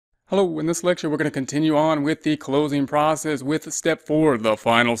Hello, in this lecture we're going to continue on with the closing process with step 4, the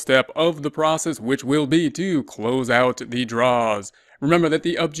final step of the process, which will be to close out the draws. Remember that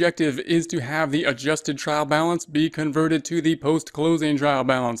the objective is to have the adjusted trial balance be converted to the post-closing trial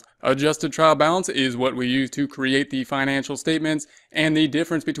balance. Adjusted trial balance is what we use to create the financial statements, and the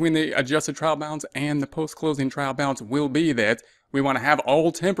difference between the adjusted trial balance and the post-closing trial balance will be that we want to have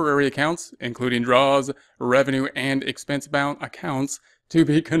all temporary accounts, including draws, revenue, and expense-bound accounts, to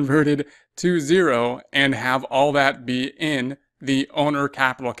be converted to zero and have all that be in the owner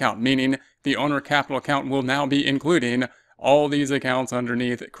capital account, meaning the owner capital account will now be including all these accounts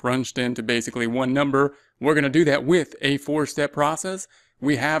underneath crunched into basically one number. We're going to do that with a 4-step process.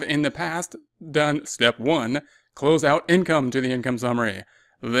 We have in the past done step 1, close out income to the income summary.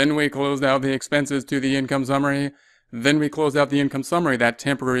 Then we closed out the expenses to the income summary. Then we closed out the income summary, that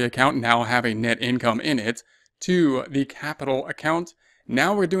temporary account now having net income in it, to the capital account.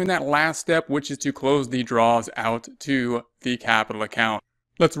 Now we're doing that last step, which is to close the draws out to the capital account.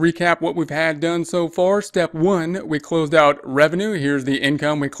 Let's recap what we've had done so far. Step 1, we closed out revenue. Here's the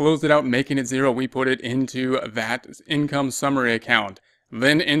income. We closed it out, making it zero. We put it into that income summary account.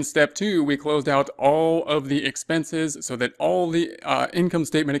 Then in step 2, we closed out all of the expenses so that all the income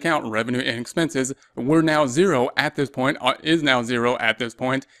statement account, revenue and expenses, were now zero at this point, is now zero at this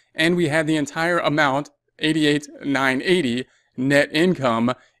point, and we had the entire amount, $88,980, net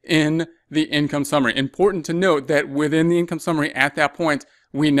income in the income summary. Important to note that within the income summary at that point,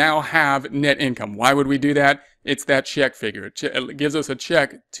 we now have net income. Why would we do that? It's that check figure. It gives us a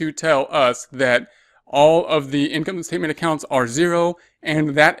check to tell us that all of the income statement accounts are zero, and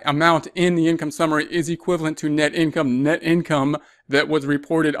that amount in the income summary is equivalent to net income that was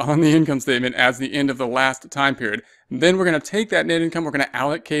reported on the income statement as the end of the last time period. Then we're going to take that net income, we're going to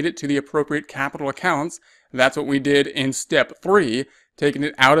allocate it to the appropriate capital accounts. That's what we did in step 3, taking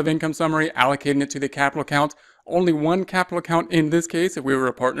it out of income summary, allocating it to the capital account. Only one capital account in this case. If we were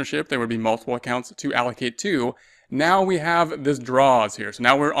a partnership, there would be multiple accounts to allocate to. Now we have this draws here. So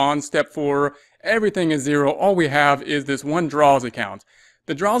now we're on step 4. Everything is zero. All we have is this one draws account.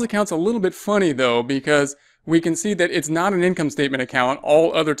 The draws account's a little bit funny though, because we can see that it's not an income statement account.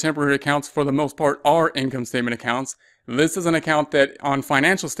 All other temporary accounts for the most part are income statement accounts. This is an account that on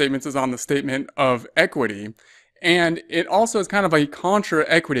financial statements is on the statement of equity. And it also is kind of a contra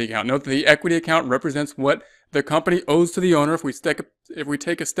equity account. Note that the equity account represents what the company owes to the owner. If we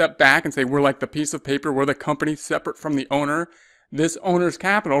take a step back and say we're like the piece of paper, we're the company separate from the owner, this owner's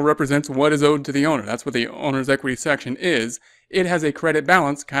capital represents what is owed to the owner. That's what the owner's equity section is. It has a credit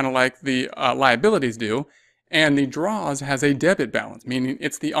balance, kind of like the liabilities do. And the draws has a debit balance, meaning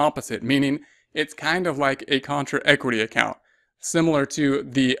it's the opposite, meaning it's kind of like a contra equity account, similar to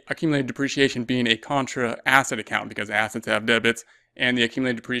the accumulated depreciation being a contra asset account, because assets have debits and the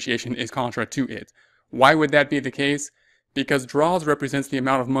accumulated depreciation is contra to it. Why would that be the case? Because draws represents the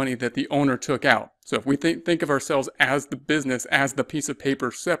amount of money that the owner took out. So if we think of ourselves as the business, as the piece of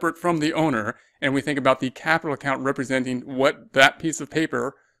paper separate from the owner, and we think about the capital account representing what that piece of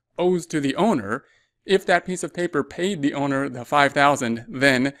paper owes to the owner, if that piece of paper paid the owner the $5,000,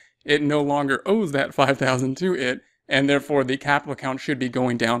 then it no longer owes that $5,000 to it, and therefore the capital account should be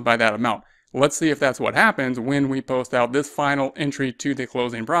going down by that amount. Let's see if that's what happens when we post out this final entry to the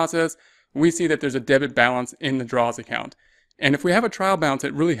closing process. We see that there's a debit balance in the draws account. And if we have a trial balance,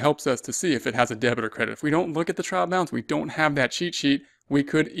 it really helps us to see if it has a debit or credit. If we don't look at the trial balance, we don't have that cheat sheet, we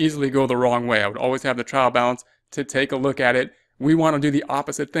could easily go the wrong way. I would always have the trial balance to take a look at it. We want to do the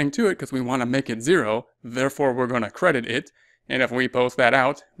opposite thing to it because we want to make it zero. Therefore, we're going to credit it. And if we post that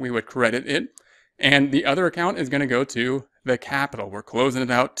out, we would credit it. And the other account is going to go to the capital. We're closing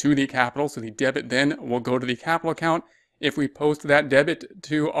it out to the capital. So the debit then will go to the capital account. If we post that debit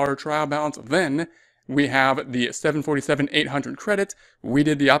to our trial balance, then we have the $747,800 credit. We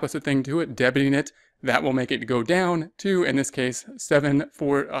did the opposite thing to it, debiting it. That will make it go down to, in this case,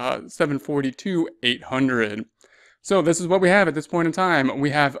 $742,800. So this is what we have at this point in time.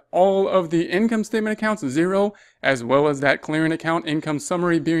 We have all of the income statement accounts zero, as well as that clearing account income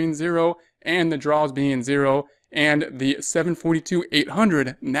summary being zero, and the draws being zero, and the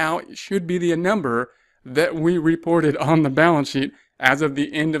 $742,800 now should be the number that we reported on the balance sheet as of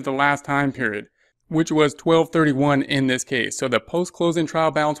the end of the last time period, which was 12/31 in this case. So the post-closing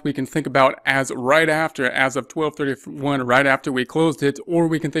trial balance we can think about as right after, as of 12/31, right after we closed it, or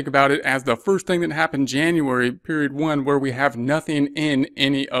we can think about it as the first thing that happened January, period 1, where we have nothing in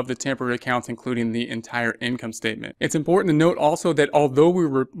any of the temporary accounts, including the entire income statement. It's important to note also that although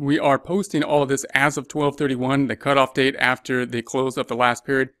we are posting all of this as of 12/31, the cutoff date after the close of the last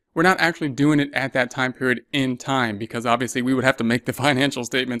period, we're not actually doing it at that time period in time, because obviously we would have to make the financial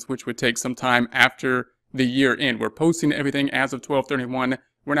statements, which would take some time after the year end. We're posting everything as of 12/31.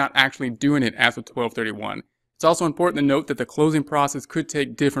 We're not actually doing it as of 12/31. It's also important to note that the closing process could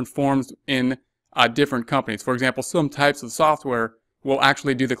take different forms in different companies. For example, some types of software will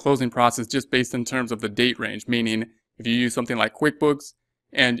actually do the closing process just based in terms of the date range, meaning if you use something like QuickBooks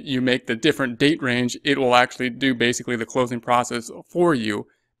and you make the different date range, it will actually do basically the closing process for you.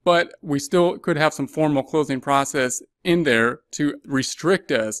 But we still could have some formal closing process in there to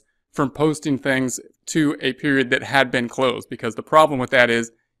restrict us from posting things to a period that had been closed, because the problem with that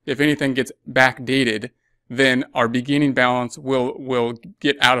is if anything gets backdated, then our beginning balance will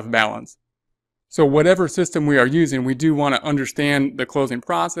get out of balance. So whatever system we are using, we do want to understand the closing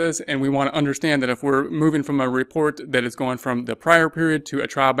process, and we want to understand that if we're moving from a report that is going from the prior period to a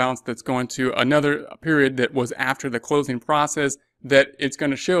trial balance that's going to another period that was after the closing process, that it's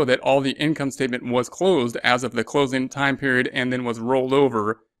going to show that all the income statement was closed as of the closing time period and then was rolled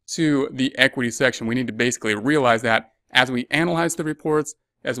over to the equity section. We need to basically realize that as we analyze the reports,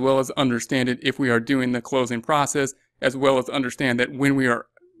 as well as understand it if we are doing the closing process, as well as understand that when we are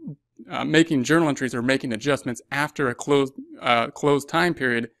making journal entries or making adjustments after a closed time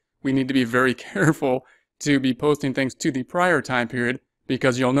period, we need to be very careful to be posting things to the prior time period,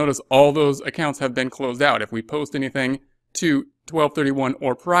 because you'll notice all those accounts have been closed out. If we post anything to 12/31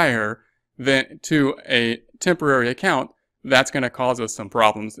 or prior, then to a temporary account, that's going to cause us some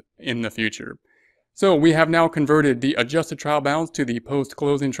problems in the future. So we have now converted the adjusted trial balance to the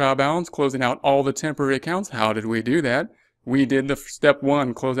post-closing trial balance, closing out all the temporary accounts. How did we do that? We did the step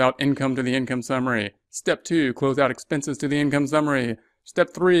 1, close out income to the income summary. Step 2, close out expenses to the income summary.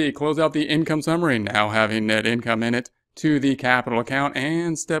 Step 3, close out the income summary, now having net income in it, to the capital account.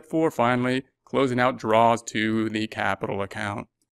 And step 4, finally, closing out draws to the capital account.